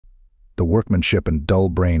The workmanship and dull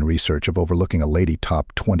brain research of overlooking a lady.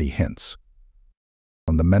 Top 20 hints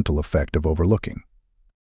on the mental effect of overlooking.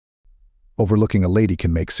 Overlooking a lady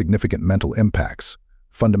can make significant mental impacts,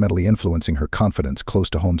 fundamentally influencing her confidence,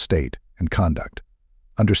 close-to-home state, and conduct.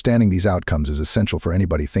 Understanding these outcomes is essential for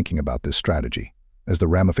anybody thinking about this strategy, as the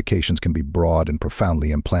ramifications can be broad and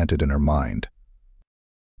profoundly implanted in her mind.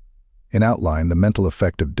 In outline, the mental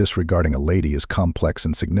effect of disregarding a lady is complex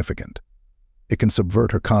and significant. It can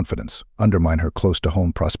subvert her confidence, undermine her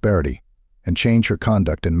close-to-home prosperity, and change her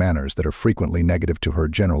conduct in manners that are frequently negative to her,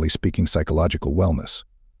 generally speaking, psychological wellness.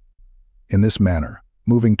 In this manner,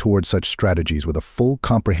 moving towards such strategies with a full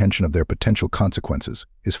comprehension of their potential consequences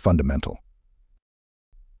is fundamental.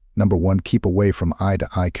 Number 1. Keep away from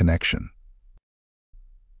eye-to-eye connection.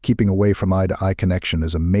 Keeping away from eye-to-eye connection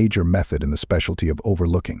is a major method in the specialty of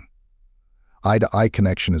overlooking. Eye-to-eye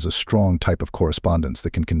connection is a strong type of correspondence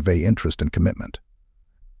that can convey interest and commitment.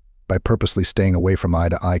 By purposely staying away from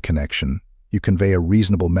eye-to-eye connection, you convey a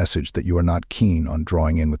reasonable message that you are not keen on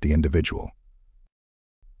drawing in with the individual.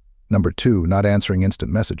 Number 2. Not answering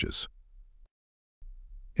instant messages.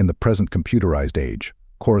 In the present computerized age,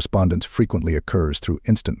 correspondence frequently occurs through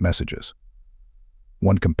instant messages.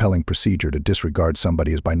 One compelling procedure to disregard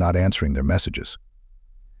somebody is by not answering their messages.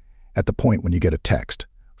 At the point when you get a text,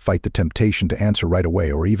 fight the temptation to answer right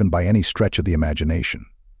away or even by any stretch of the imagination.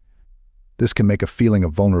 This can make a feeling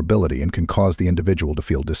of vulnerability and can cause the individual to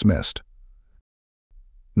feel dismissed.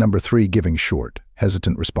 Number 3. Giving short,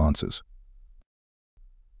 hesitant responses.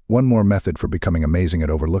 One more method for becoming amazing at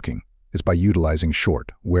overlooking is by utilizing short,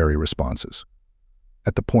 wary responses.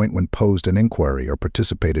 At the point when posed an inquiry or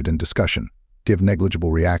participated in discussion, give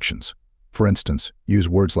negligible reactions. For instance, use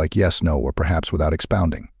words like yes, no, or perhaps without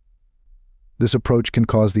expounding. This approach can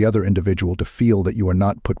cause the other individual to feel that you are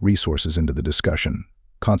not put resources into the discussion,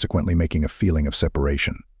 consequently making a feeling of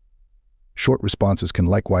separation. Short responses can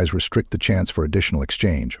likewise restrict the chance for additional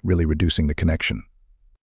exchange, really reducing the connection.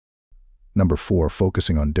 Number 4.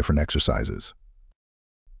 Focusing on different exercises.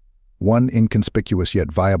 One inconspicuous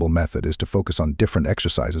yet viable method is to focus on different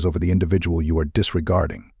exercises over the individual you are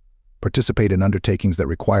disregarding. Participate in undertakings that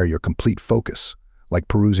require your complete focus, like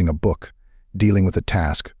perusing a book, dealing with a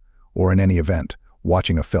task, or in any event,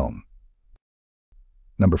 watching a film.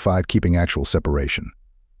 Number 5. Keeping actual separation.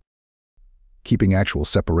 Keeping actual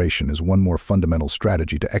separation is one more fundamental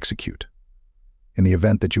strategy to execute. In the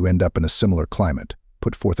event that you end up in a similar climate,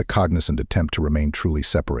 put forth a cognizant attempt to remain truly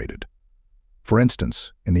separated. For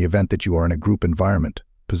instance, in the event that you are in a group environment,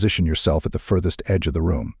 position yourself at the furthest edge of the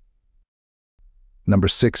room. Number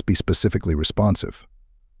 6. Be specifically responsive.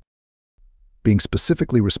 Being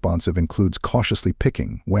specifically responsive includes cautiously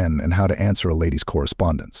picking when and how to answer a lady's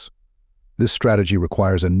correspondence. This strategy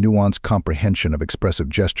requires a nuanced comprehension of expressive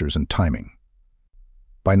gestures and timing.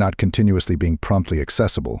 By not continuously being promptly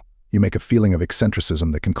accessible, you make a feeling of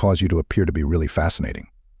eccentricism that can cause you to appear to be really fascinating.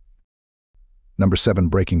 Number 7.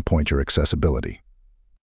 Breaking point your accessibility.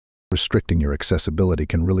 Restricting your accessibility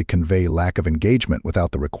can really convey lack of engagement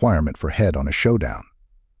without the requirement for head-on a showdown.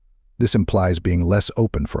 This implies being less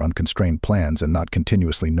open for unconstrained plans and not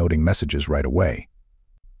continuously noting messages right away.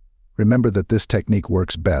 Remember that this technique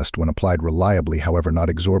works best when applied reliably, however not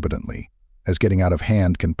exorbitantly, as getting out of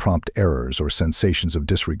hand can prompt errors or sensations of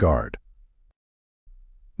disregard.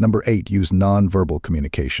 Number 8. Use nonverbal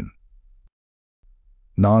communication.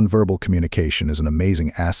 Nonverbal communication is an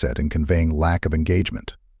amazing asset in conveying lack of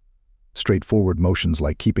engagement. Straightforward motions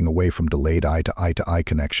like keeping away from delayed eye-to-eye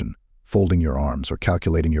connection, folding your arms, or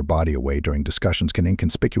calculating your body away during discussions can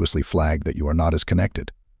inconspicuously flag that you are not as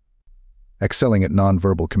connected. Excelling at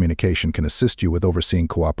nonverbal communication can assist you with overseeing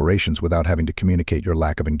cooperations without having to communicate your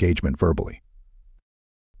lack of engagement verbally.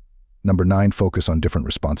 Number 9. Focus on different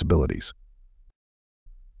responsibilities.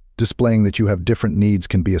 Displaying that you have different needs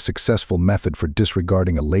can be a successful method for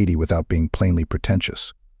disregarding a lady without being plainly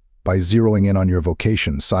pretentious. By zeroing in on your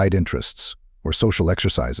vocation, side interests, or social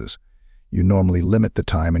exercises, you normally limit the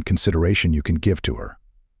time and consideration you can give to her.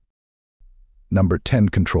 Number 10.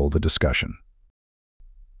 Control the discussion.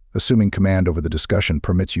 Assuming command over the discussion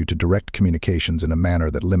permits you to direct communications in a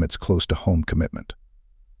manner that limits close-to-home commitment.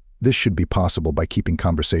 This should be possible by keeping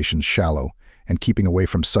conversations shallow and keeping away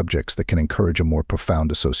from subjects that can encourage a more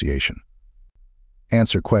profound association.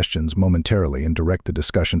 Answer questions momentarily and direct the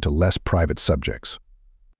discussion to less private subjects.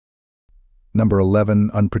 Number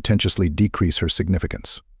 11. Unpretentiously decrease her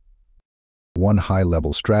significance. One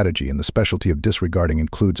high-level strategy in the specialty of disregarding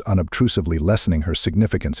includes unobtrusively lessening her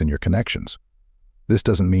significance in your connections. This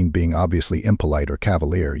doesn't mean being obviously impolite or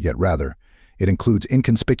cavalier, yet rather, it includes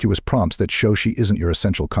inconspicuous prompts that show she isn't your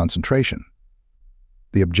essential concentration.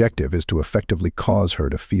 The objective is to effectively cause her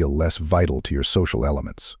to feel less vital to your social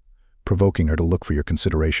elements, provoking her to look for your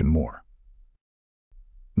consideration more.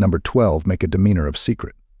 Number 12, make a demeanor of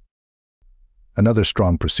secret. Another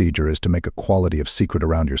strong procedure is to make a quality of secret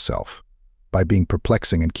around yourself. By being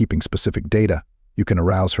perplexing and keeping specific data, you can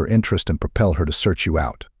arouse her interest and propel her to search you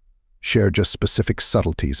out. Share just specific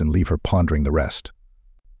subtleties and leave her pondering the rest.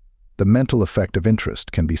 The mental effect of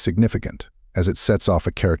interest can be significant, as it sets off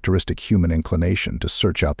a characteristic human inclination to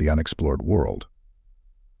search out the unexplored world.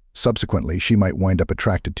 Subsequently, she might wind up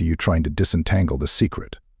attracted to you trying to disentangle the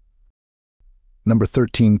secret. Number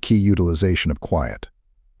 13, key utilization of quiet.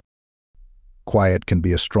 Quiet can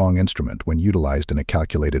be a strong instrument when utilized in a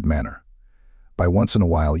calculated manner. By once in a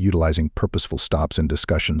while utilizing purposeful stops in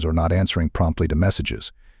discussions or not answering promptly to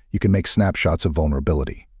messages, you can make snapshots of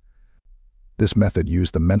vulnerability. This method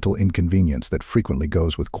used the mental inconvenience that frequently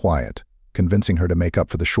goes with quiet, convincing her to make up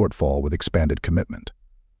for the shortfall with expanded commitment.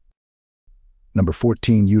 Number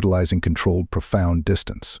 14, utilizing controlled profound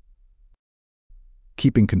distance.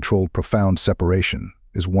 Keeping controlled profound separation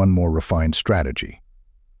is one more refined strategy.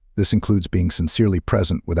 This includes being sincerely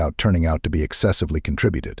present without turning out to be excessively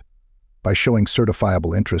contributed. By showing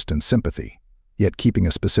certifiable interest and sympathy, yet keeping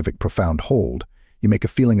a specific profound hold, you make a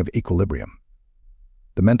feeling of equilibrium.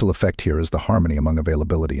 The mental effect here is the harmony among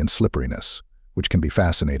availability and slipperiness, which can be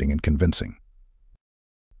fascinating and convincing.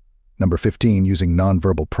 Number 15, using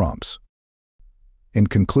nonverbal prompts. In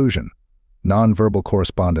conclusion, nonverbal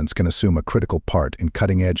correspondence can assume a critical part in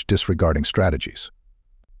cutting-edge disregarding strategies.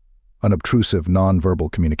 Unobtrusive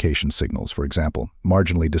nonverbal communication signals, for example,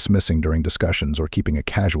 marginally dismissing during discussions or keeping a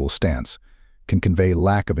casual stance, can convey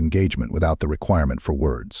lack of engagement without the requirement for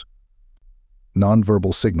words.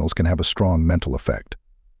 Nonverbal signals can have a strong mental effect,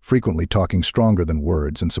 frequently talking stronger than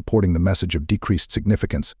words and supporting the message of decreased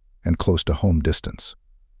significance and close to home distance.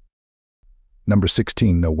 Number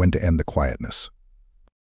 16, know when to end the quietness.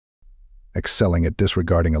 Excelling at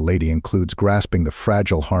disregarding a lady includes grasping the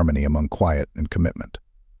fragile harmony among quiet and commitment.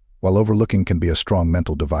 While overlooking can be a strong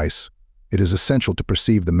mental device, it is essential to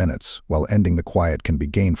perceive the minutes, while ending the quiet can be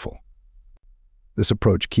gainful. This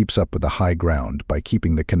approach keeps up with the high ground by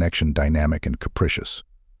keeping the connection dynamic and capricious.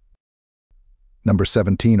 Number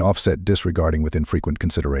 17, offset disregarding with infrequent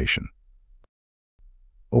consideration.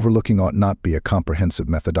 Overlooking ought not be a comprehensive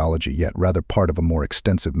methodology, yet rather part of a more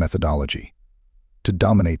extensive methodology. To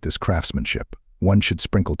dominate this craftsmanship, one should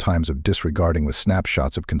sprinkle times of disregarding with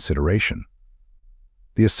snapshots of consideration.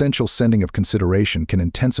 The essential sending of consideration can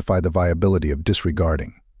intensify the viability of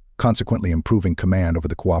disregarding, consequently improving command over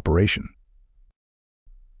the cooperation.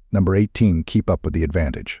 Number 18, keep up with the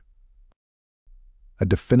advantage. A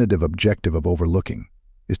definitive objective of overlooking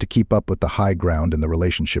is to keep up with the high ground in the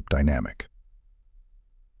relationship dynamic.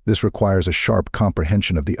 This requires a sharp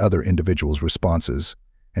comprehension of the other individual's responses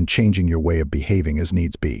and changing your way of behaving as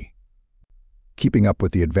needs be. Keeping up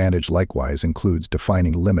with the advantage likewise includes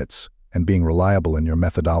defining limits and being reliable in your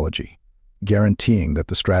methodology, guaranteeing that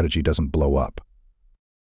the strategy doesn't blow up.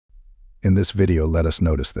 In this video, let us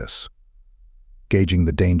notice this. Gauging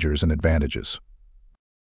the dangers and advantages.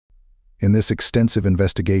 In this extensive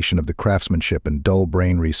investigation of the craftsmanship and dull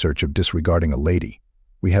brain research of disregarding a lady,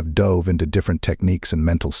 we have dove into different techniques and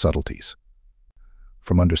mental subtleties.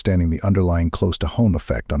 From understanding the underlying close-to-home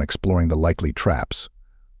effect on exploring the likely traps,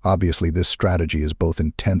 obviously this strategy is both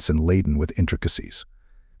intense and laden with intricacies.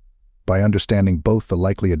 By understanding both the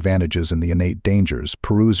likely advantages and the innate dangers,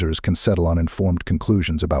 perusers can settle on informed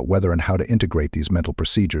conclusions about whether and how to integrate these mental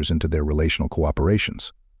procedures into their relational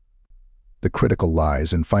cooperations. The critical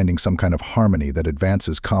lies in finding some kind of harmony that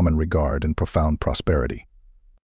advances common regard and profound prosperity.